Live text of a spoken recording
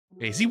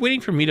Hey, is he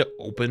waiting for me to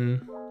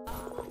open?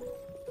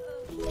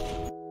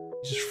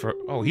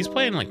 Oh, he's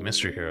playing like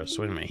Mystery Heroes.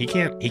 So wait a minute.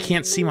 He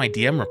can't see my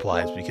DM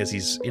replies because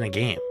he's in a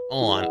game.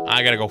 Hold on,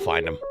 I gotta go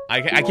find him.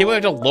 I can't believe I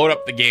have to load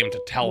up the game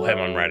to tell him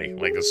I'm ready.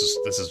 Like this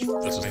is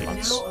nuts.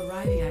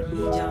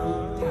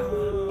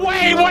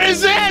 Wait, what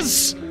is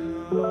this?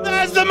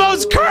 That's the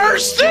most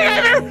cursed thing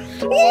I've ever.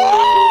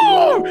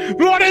 Whoa!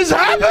 What is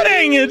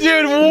happening,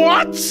 dude?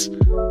 What?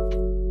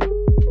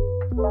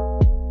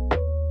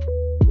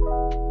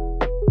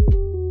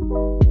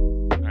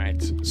 All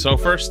right. So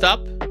first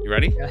up, you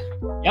ready? Yeah.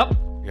 Yep.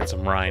 We got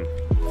some Ryan.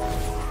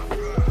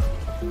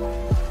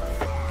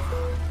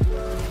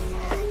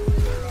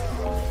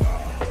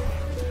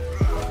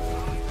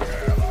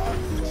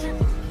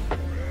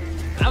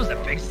 That was a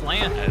big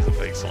slam. That is a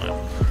big slam.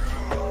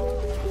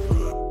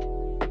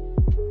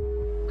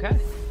 Okay.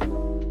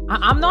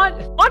 I'm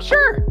not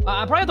sure.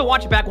 I probably have to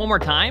watch it back one more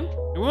time.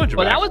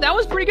 But that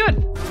was pretty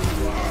good.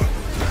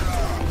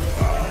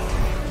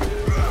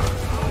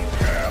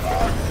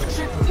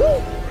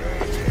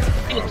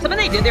 Something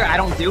they did there I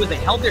don't do is they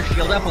held their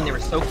shield up when they were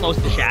so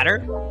close to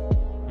shatter.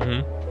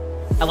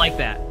 I like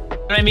that. You know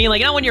what I mean? Like,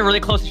 you know when you're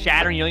really close to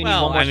shatter and you only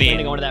need one more swing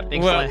to go into that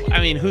big slam?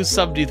 I mean, whose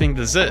sub do you think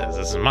this is?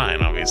 This is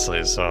mine,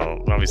 obviously.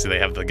 So obviously they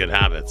have the good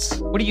habits.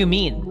 What do you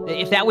mean?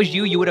 If that was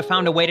you, you would have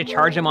found a way to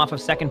charge him off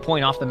of second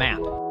point off the map.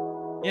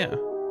 Yeah.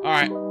 All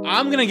right.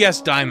 I'm gonna guess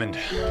diamond.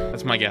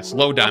 That's my guess.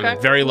 Low diamond.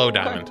 Okay. Very low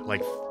diamond. Okay.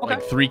 Like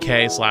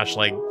 3K /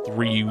 like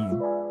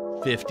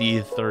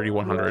 350,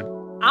 3100.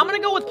 I'm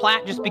gonna go with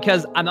plat just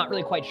because I'm not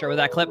really quite sure with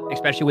that clip,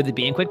 especially with it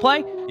being quick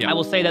play. Yeah. I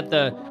will say that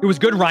it was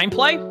good Rhyme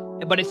play,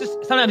 but it's just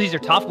sometimes these are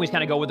tough and we just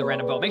kind of go with the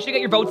random vote. Make sure you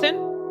get your votes in.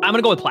 I'm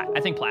gonna go with plat.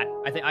 I think plat.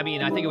 I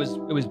think it was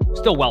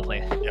still well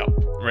played. Yep.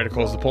 Ready to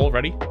close the poll?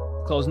 Ready?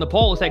 Closing the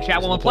poll. Looks like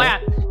chat won with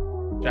plat.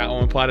 Chat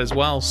won with plat as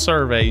well.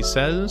 Survey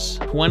says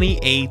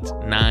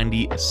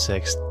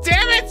 2896.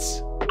 Damn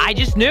it! I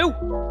just knew.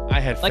 I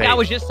had faith. Like I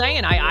was just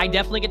saying, I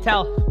definitely could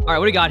tell. All right,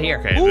 what do we got here?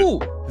 Okay, ooh,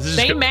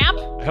 same map?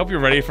 I hope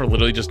you're ready for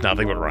literally just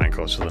nothing but Ryan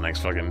close to the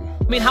next fucking...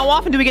 I mean, how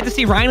often do we get to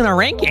see Ryan in our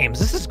rank games?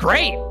 This is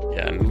great.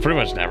 Yeah, pretty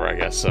much never, I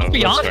guess. So let's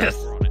be honest.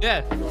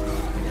 Yeah.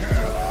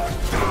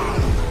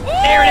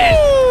 There it is.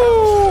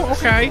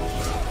 Okay.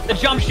 The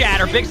jump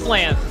shatter, big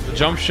slam. The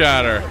jump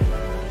shatter.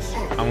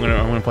 I'm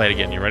gonna play it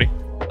again. You ready?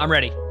 I'm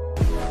ready.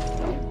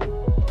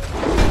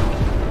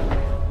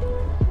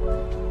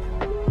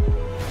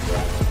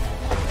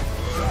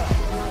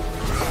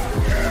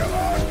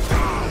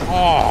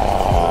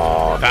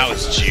 Oh, that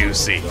was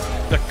juicy.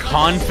 The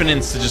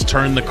confidence to just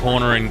turn the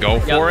corner and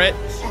go for it.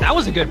 That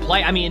was a good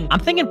play. I mean,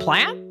 I'm thinking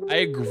plat. I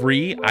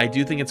agree. I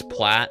do think it's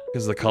plat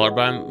because of the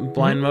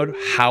colorblind mode.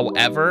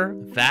 However,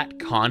 that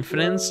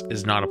confidence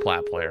is not a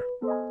plat player.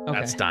 Okay.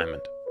 That's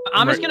diamond.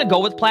 I'm just going to go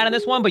with plat on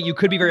this one, but you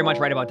could be very much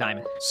right about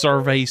diamond.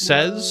 Survey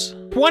says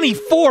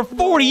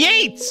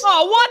 2448.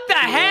 Oh, what the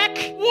heck?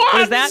 What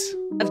is that?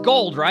 That's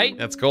gold, right?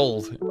 That's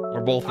gold.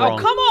 We're both wrong.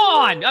 Oh, come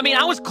on. I mean,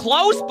 I was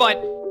close, but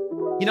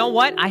you know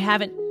what? I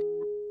haven't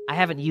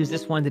used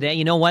this one today.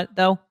 You know what,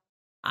 though?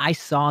 I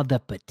saw the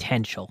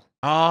potential.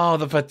 Oh,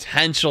 the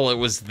potential. It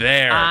was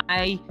there.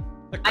 The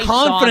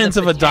confidence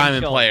of a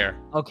diamond player.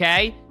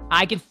 Okay?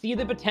 I could see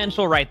the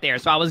potential right there,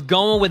 so I was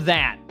going with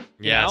that.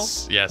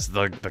 Yes, yes.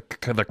 The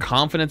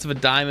confidence of a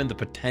diamond, the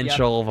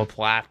potential of a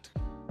plat.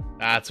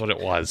 That's what it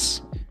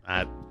was.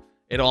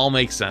 It all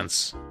makes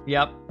sense.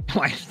 Yep.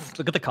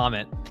 Look at the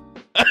comment.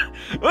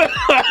 What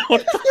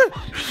was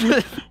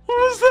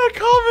that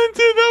comment,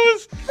 dude?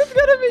 It's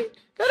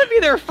gotta be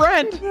their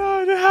friend.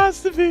 No, it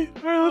has to be.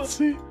 All right, let's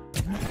see.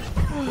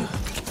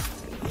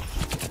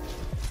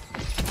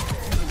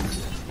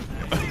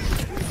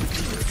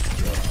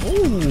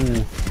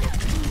 Ooh.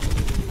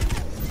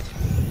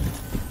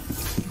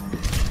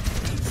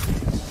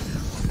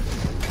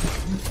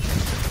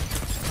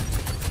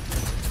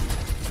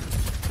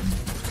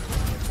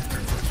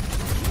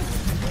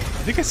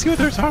 I think I see what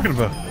they're talking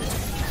about.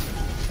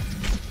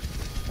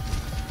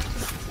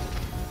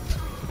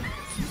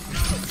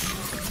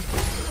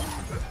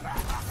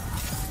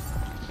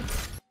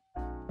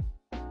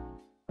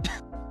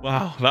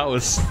 Wow, that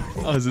was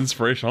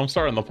inspirational. I'm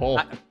starting the poll.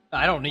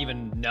 I don't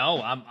even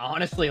know. I'm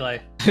honestly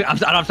like, I'm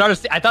starting to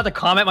see. I thought the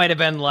comment might have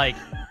been like,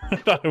 I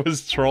thought it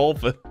was troll,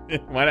 but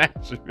it might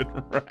actually been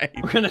right.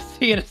 We're gonna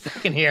see in a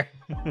second here.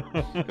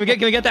 Can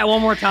we get that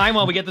one more time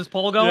while we get this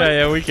poll going?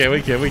 Yeah, we can.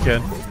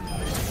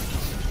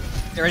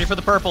 Get ready for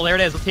the purple. There it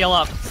is. Let's heal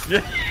up.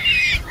 I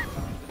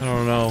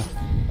don't know.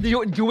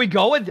 Do we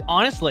go with,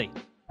 honestly,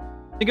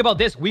 think about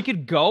this. We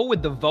could go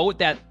with the vote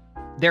that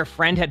their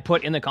friend had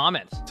put in the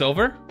comments.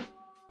 Silver?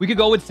 We could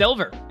go with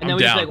silver. And then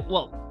we just like,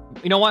 well,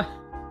 you know what?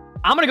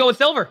 I'm going to go with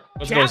silver.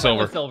 Let's go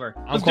silver.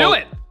 Let's do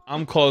it.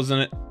 I'm closing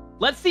it.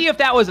 Let's see if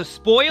that was a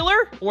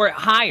spoiler or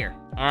higher.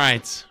 All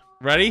right.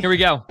 Ready? Here we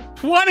go.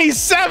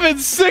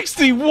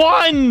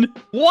 2761.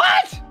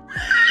 What?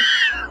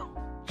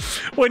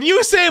 When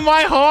you say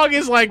my hog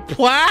is like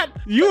plat,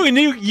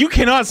 you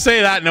cannot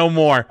say that no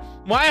more.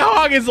 My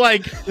hog is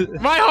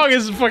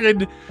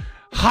fucking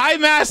High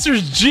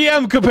Masters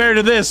GM compared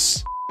to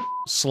this.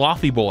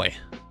 Slothy boy.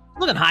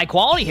 Looking high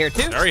quality here,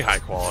 too. Very high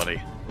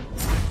quality.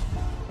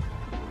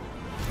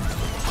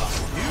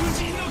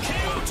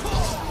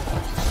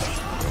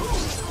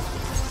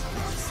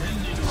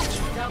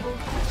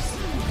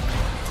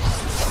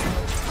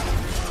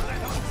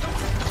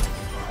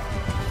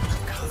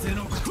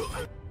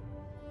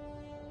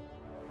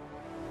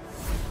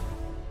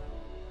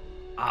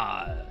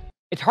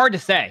 It's hard to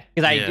say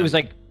because it was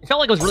like it felt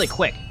like it was really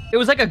quick. It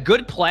was like a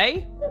good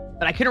play,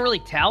 but I couldn't really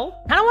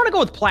tell. I don't want to go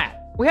with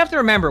plat. We have to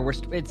remember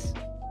it's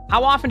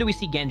how often do we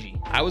see Genji?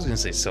 I was gonna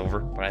say silver,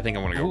 but I think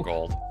I'm gonna go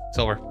gold.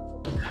 Silver.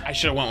 I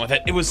should have went with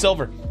it. It was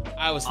silver.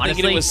 I was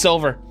thinking it was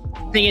silver.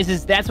 Thing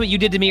is that's what you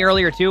did to me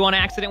earlier too on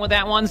accident with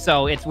that one.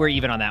 So we're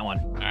even on that one.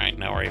 All right,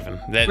 now we're even.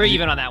 We're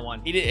even on that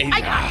one.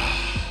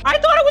 I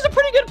thought it was a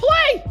pretty good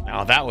play.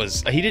 No, that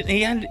was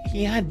he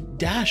had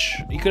dash.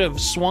 He could have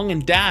swung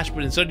and dashed,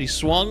 but instead he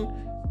swung,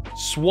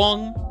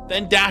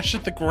 then dashed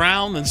at the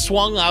ground, then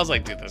swung. I was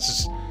like, dude, this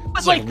is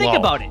like think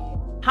about it.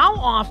 How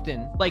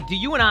often, like, do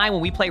you and I, when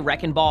we play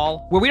Wrecking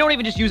Ball, where we don't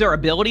even just use our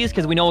abilities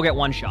because we know we'll get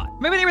one shot?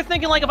 Maybe they were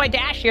thinking, like, if I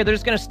dash here, they're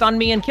just gonna stun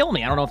me and kill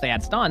me. I don't know if they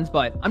had stuns,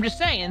 but I'm just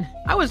saying,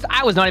 I was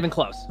not even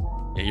close.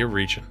 Yeah, you're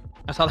reaching.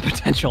 I saw the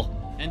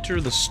potential. Enter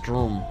the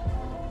storm.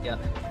 Yeah.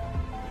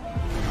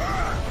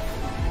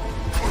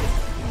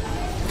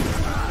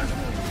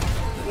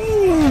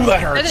 Ooh, that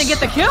hurts. I didn't get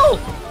the kill.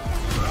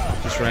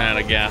 Just ran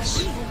out of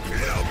gas.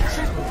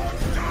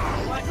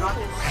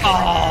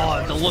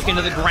 Oh, the look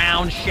into the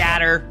ground,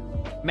 shatter,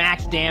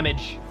 max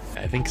damage.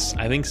 I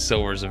think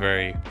silver's a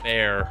very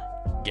fair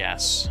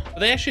guess. But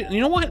they actually,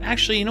 you know what?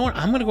 Actually, you know what?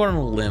 I'm gonna go on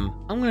a limb.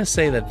 I'm gonna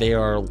say that they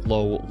are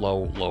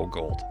low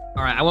gold.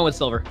 All right, I went with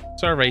silver.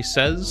 Survey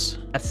says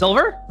that's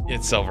silver.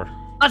 It's silver.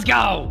 Let's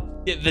go.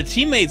 Yeah, the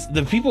teammates,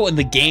 the people in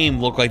the game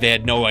looked like they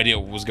had no idea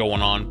what was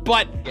going on.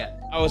 But yeah.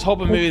 I was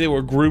hoping maybe they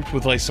were grouped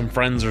with like some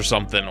friends or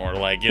something, or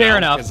like, you Fair know,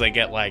 enough. because they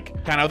get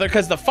like kind of there.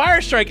 Because the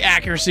fire strike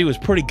accuracy was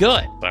pretty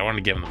good. So I wanted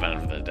to give them the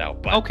benefit of the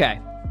doubt. But okay.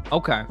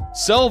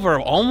 Silver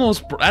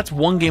almost. That's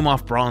one game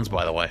off bronze,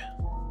 by the way.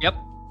 Yep.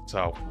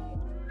 So.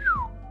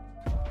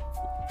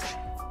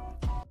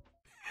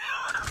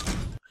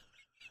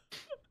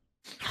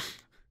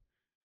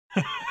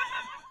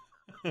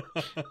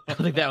 I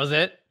think that was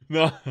it.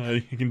 No,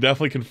 you can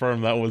definitely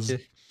confirm that was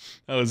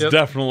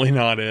definitely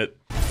not it.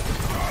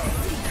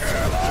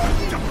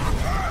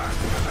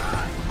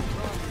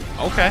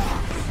 Okay.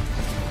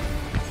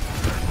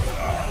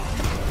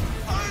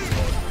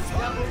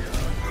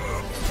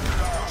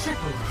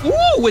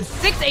 Ooh, with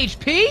 6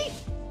 HP?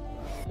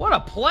 What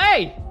a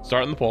play.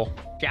 Starting the poll.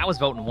 Yeah, I was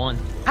voting 1.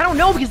 I don't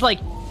know because, like,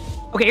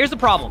 okay, here's the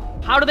problem.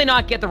 How do they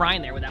not get the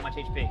Ryan there with that much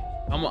HP?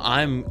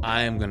 I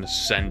am gonna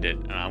send it,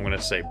 and I'm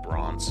gonna say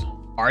bronze.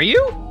 Are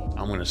you?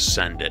 I'm gonna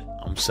send it.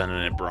 I'm sending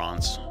it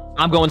bronze.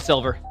 I'm going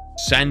silver.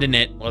 Sending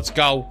it. Let's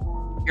go.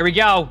 Here we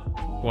go.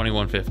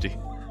 2150.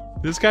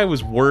 This guy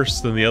was worse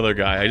than the other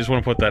guy. I just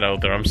want to put that out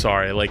there. I'm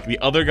sorry. Like, the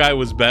other guy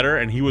was better,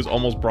 and he was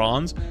almost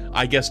bronze.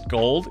 I guessed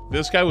gold.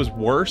 This guy was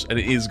worse, and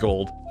it is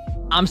gold.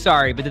 I'm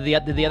sorry, but did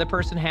the other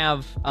person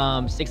have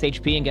 6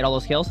 HP and get all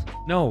those kills?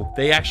 No,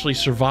 they actually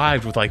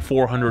survived with like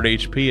 400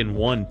 HP and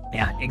won.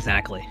 Yeah,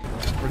 exactly.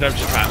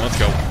 Redemption time. Let's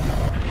go.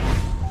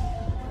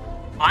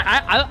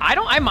 I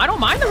don't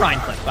mind the Ryan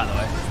clip, by the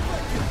way.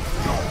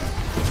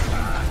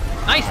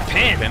 Nice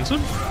pin. Benson?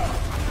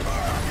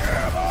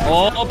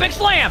 Oh, big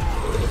slam.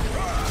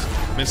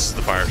 Misses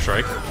the fire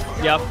strike.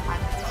 Yep.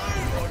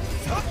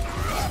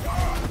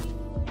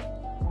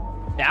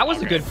 That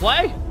was a good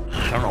play.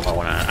 I don't know if I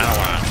want to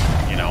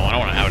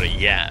out it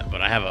yet,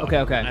 but I have a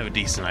I have a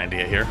decent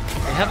idea here.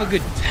 They have a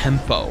good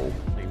tempo.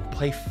 They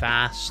play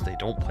fast. They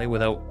don't play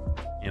without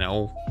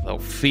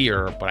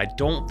fear, but I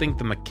don't think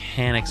the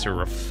mechanics are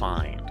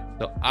refined.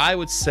 So I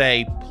would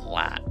say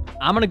plat.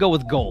 I'm going to go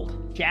with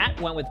gold. Chat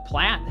went with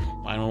plat.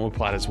 I went with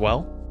plat as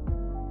well.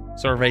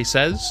 Survey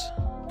says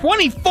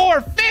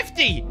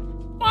 2450.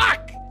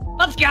 Fuck.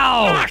 Let's go.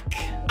 Fuck.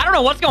 I don't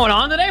know what's going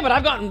on today, but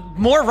I've gotten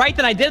more right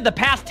than I did the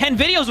past 10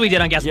 videos we did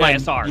on Guess by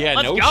SR. Yeah,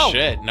 Let's no go.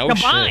 shit. No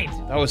Combined.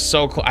 shit. That was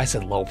so close. I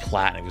said low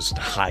plat. It was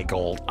high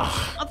gold.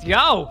 Ugh. Let's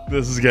go.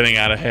 This is getting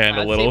out of hand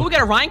a little. See, we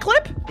got a Ryan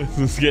clip? This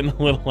is getting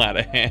a little out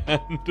of hand.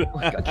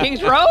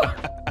 King's Row?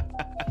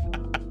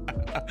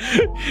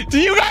 Do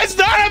you guys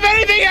not have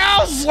anything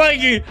else?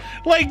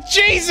 Like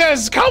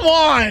Jesus, come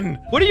on.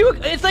 What do you,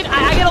 it's like,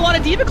 I get a lot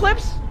of Diva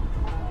clips.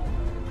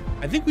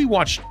 I think we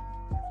watched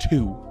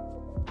 2.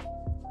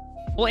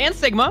 Well, and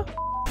Sigma.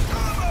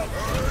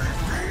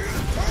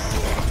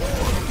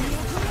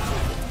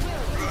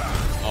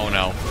 Oh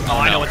no. Oh,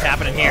 I know what's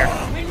happening here.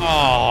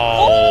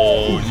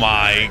 Oh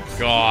my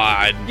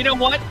God. You know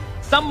what?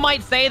 Some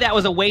might say that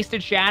was a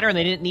wasted shatter and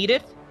they didn't need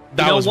it.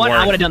 That you know was what? worth.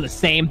 I would have done the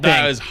same thing.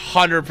 That was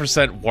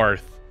 100%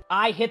 worth.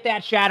 I hit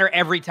that shatter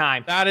every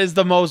time. That is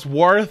the most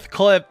worth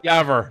clip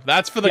ever.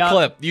 That's for the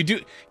clip. You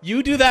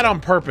do that on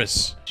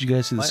purpose. Did you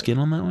guys see the skin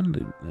on that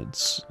one?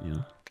 It's, you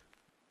know.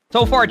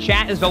 So far,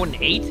 chat is voting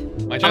 8.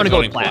 I'm gonna go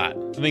with plat.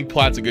 I think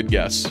plat's a good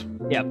guess.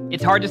 Yep.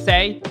 It's hard to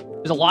say.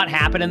 There's a lot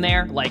happening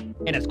there, like,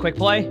 and it's quick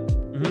play.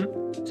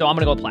 Mm-hmm. So I'm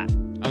gonna go with plat.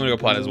 I'm gonna go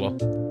plat as well.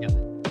 Yeah.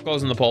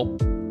 Closing the poll.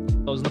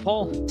 Closing the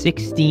poll.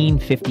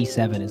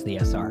 1657 is the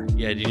SR.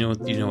 Yeah, do you know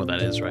what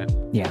that is, right?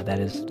 Yeah,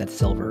 that's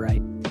silver,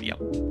 right? Yep.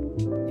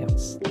 Yep.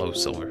 It's low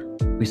silver.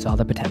 We saw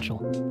the potential.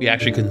 We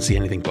actually couldn't see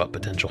anything but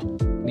potential.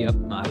 Yep.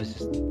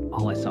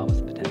 All I saw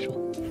was the potential.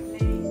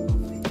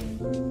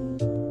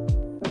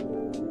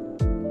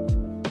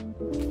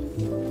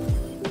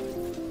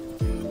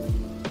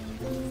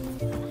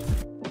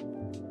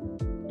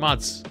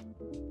 Mods,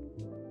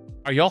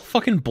 are y'all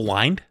fucking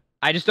blind?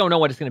 I just don't know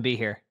what it's gonna be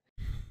here.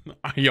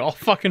 Are y'all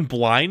fucking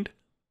blind?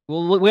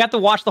 Well, we have to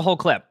watch the whole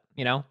clip,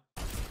 you know?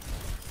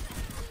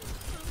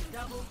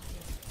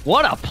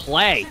 What a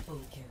play!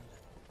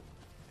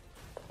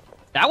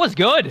 That was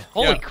good.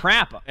 Holy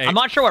crap! Hey, I'm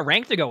not sure what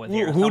rank to go with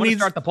here. Who needs to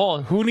start the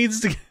poll? Who needs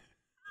to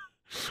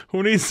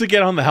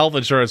get on the health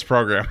insurance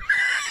program?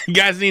 You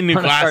guys need new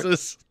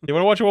glasses. You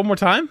want to watch it one more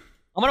time?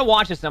 I'm gonna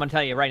watch this and I'm gonna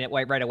tell you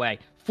right away.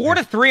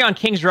 4-3 on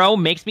King's Row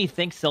makes me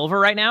think silver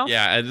right now.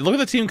 Yeah, and look at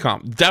the team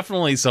comp.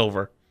 Definitely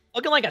silver.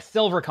 Looking like a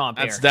silver comp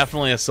here. That's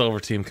definitely a silver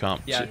team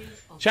comp. Yeah.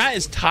 Chat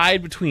is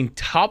tied between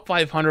top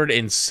 500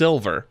 and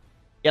silver.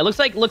 Yeah, looks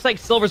like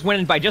silver's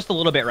winning by just a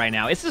little bit right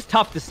now. It's just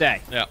tough to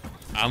say. Yeah,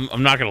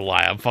 I'm not gonna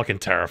lie. I'm fucking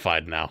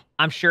terrified now.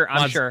 I'm sure.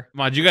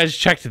 Mod, you guys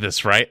checked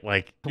this, right?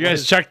 Like, you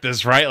guys checked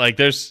this, right? Like,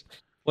 there's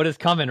what is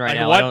coming right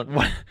now.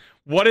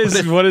 What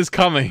is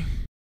coming?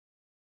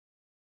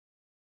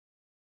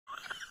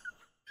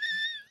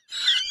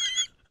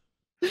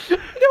 I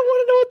don't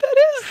want to know what that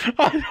is. I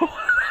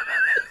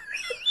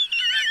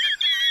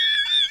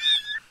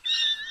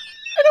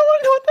don't want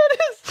to know what that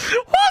is.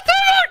 What the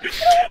fuck?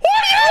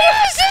 What are you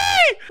gonna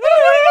say? I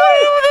don't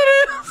know what that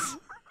is.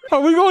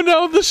 Are we going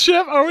down with the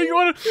ship? Are we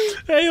going?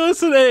 Hey,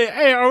 listen.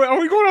 Hey. Are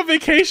we going on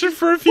vacation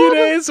for a few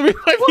days? We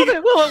might be.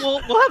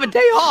 We'll have a day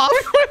off.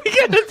 We might be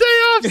getting a day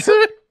off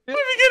soon. We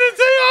might be getting a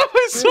day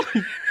off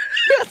soon.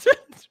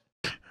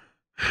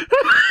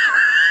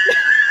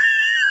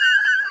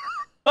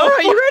 All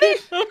right, you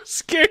ready? I'm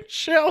scared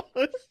shitless.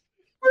 We're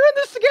in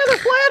this together,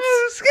 Flats.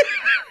 I'm scared.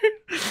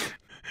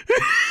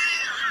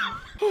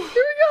 Here we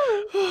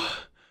go.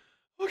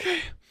 Okay.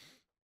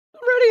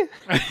 I'm ready.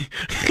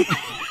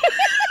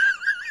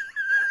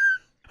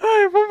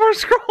 Alright, one more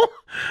scroll.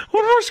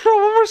 One more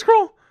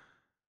scroll.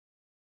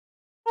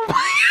 Oh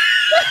my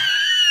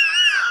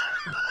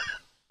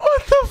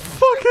What the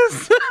fuck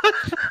is that?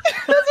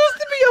 That's supposed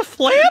to be a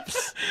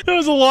flaps? There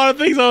was a lot of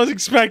things I was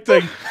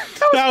expecting.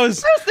 I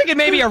was thinking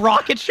maybe a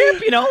rocket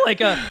ship, you know,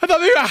 like a... I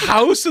thought maybe a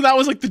house and that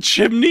was like the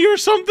chimney or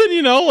something,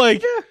 you know,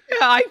 like...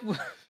 Yeah,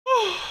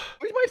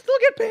 we might still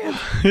get banned.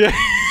 Yeah.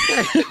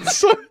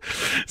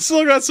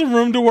 Still got some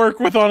room to work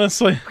with,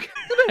 honestly.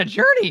 It's been a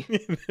journey.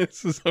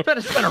 It's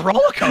been a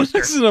roller coaster.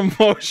 This is an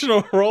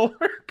emotional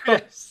roller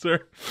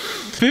coaster.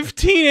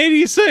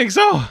 1586.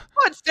 Oh.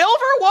 What,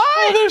 silver? Why?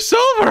 Oh, they're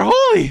silver.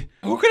 Holy.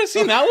 Who could have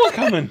seen that one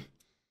coming?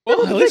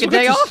 Well, at least take a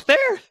day off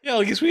there. Yeah,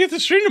 I guess we get to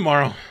stream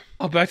tomorrow.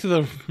 Oh, back to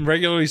the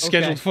regularly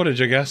scheduled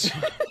footage, I guess.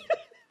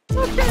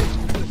 Okay.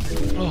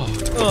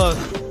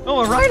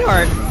 Oh, a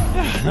Reinhardt.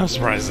 Yeah, no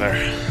surprise there.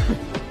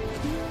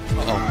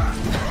 Uh-oh.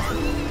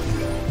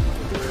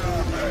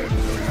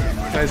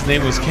 Guy's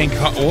name was King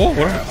Kong. Oh,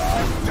 what?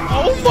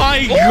 Oh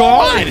my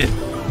God!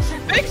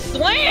 Big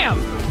slam!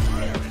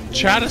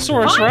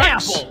 Chatosaurus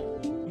Rex.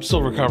 I'm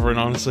still recovering,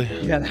 honestly.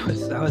 Yeah,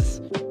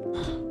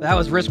 that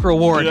was risk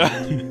reward. Yeah,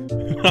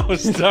 that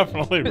was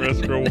definitely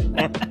risk reward.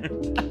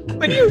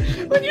 When you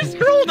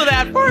scrolled to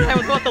that part, I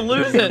was about to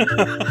lose it.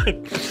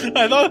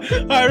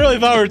 I really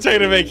thought we were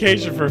taking a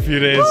vacation for a few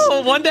days.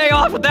 Oh, one day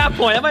off at that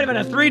point. That might have been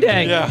a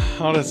 3-day. Yeah,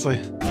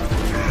 honestly.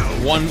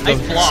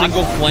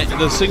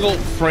 The single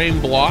frame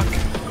block.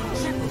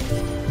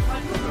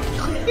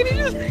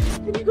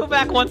 Can you go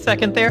back 1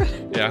 second there?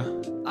 Yeah.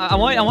 I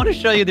want to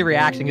show you the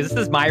reaction because this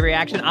is my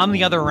reaction. I'm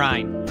the other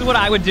Rhine. This is what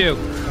I would do.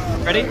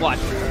 Ready? Watch.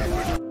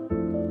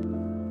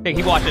 Okay,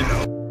 keep watching.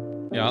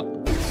 Yeah.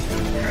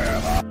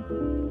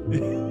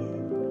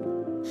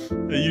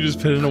 You just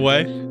pin it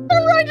away?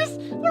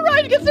 The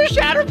Rhine gets their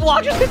shatter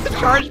block, just hits the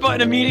charge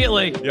button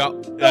immediately.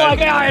 Yep. They're like,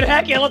 all right,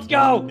 heck yeah, let's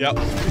go. Yep.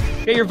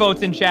 Get your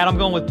votes in, chat. I'm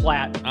going with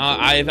Plat.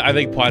 I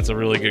think Plat's a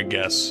really good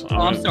guess.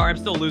 I'm sorry. I'm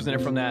still losing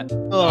it from that.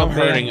 I'm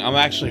hurting. I'm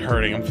actually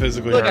hurting. I'm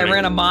physically hurting. Look, I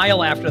ran a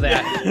mile after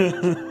that.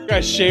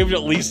 I shaved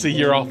at least a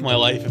year off my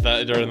life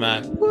during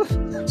that.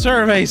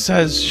 Survey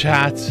says,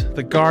 chat,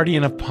 the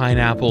Guardian of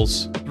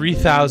Pineapples,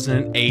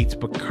 3008,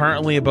 but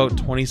currently about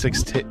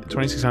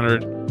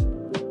 2600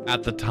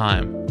 at the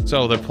time.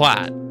 So they're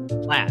Plat.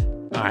 Plat.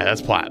 All right,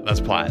 that's Plat. That's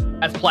Plat.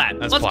 That's Plat.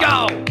 Let's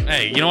Plat. go.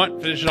 Hey, you know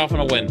what? Finish it off on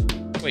a win.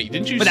 Wait,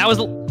 didn't you? But that was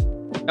it?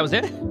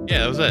 Yeah,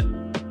 that was it.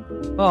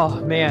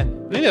 Oh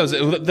man. I think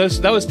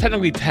that was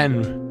technically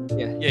 10.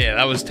 Yeah. Yeah,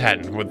 that was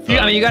 10. With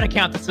I mean, you got to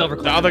count the silver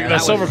clip. The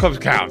silver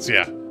clip counts.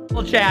 Yeah.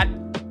 Well, chat,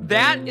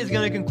 that is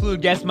going to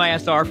conclude Guess My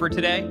SR for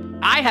today.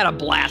 I had a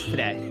blast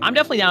today. I'm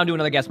definitely down to do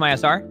another Guess My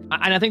SR.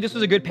 And I think this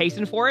was a good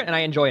pacing for it, and I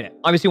enjoyed it.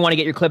 Obviously, you want to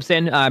get your clips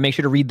in. Make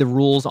sure to read the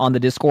rules on the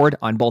Discord,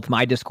 on both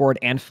my Discord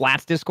and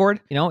Flat's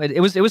Discord. You know, it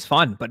was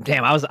fun. But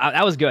damn,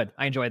 that was good.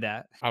 I enjoyed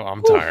that.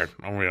 I'm tired.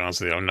 I'm gonna be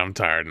honest with you. I'm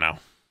tired now.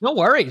 No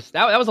worries.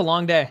 That was a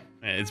long day.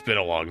 It's been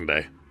a long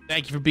day.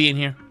 Thank you for being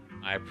here.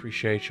 I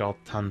appreciate y'all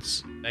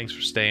tons. Thanks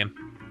for staying.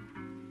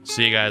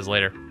 See you guys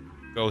later.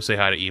 Go say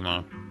hi to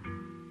Emongg.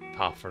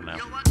 Top for now.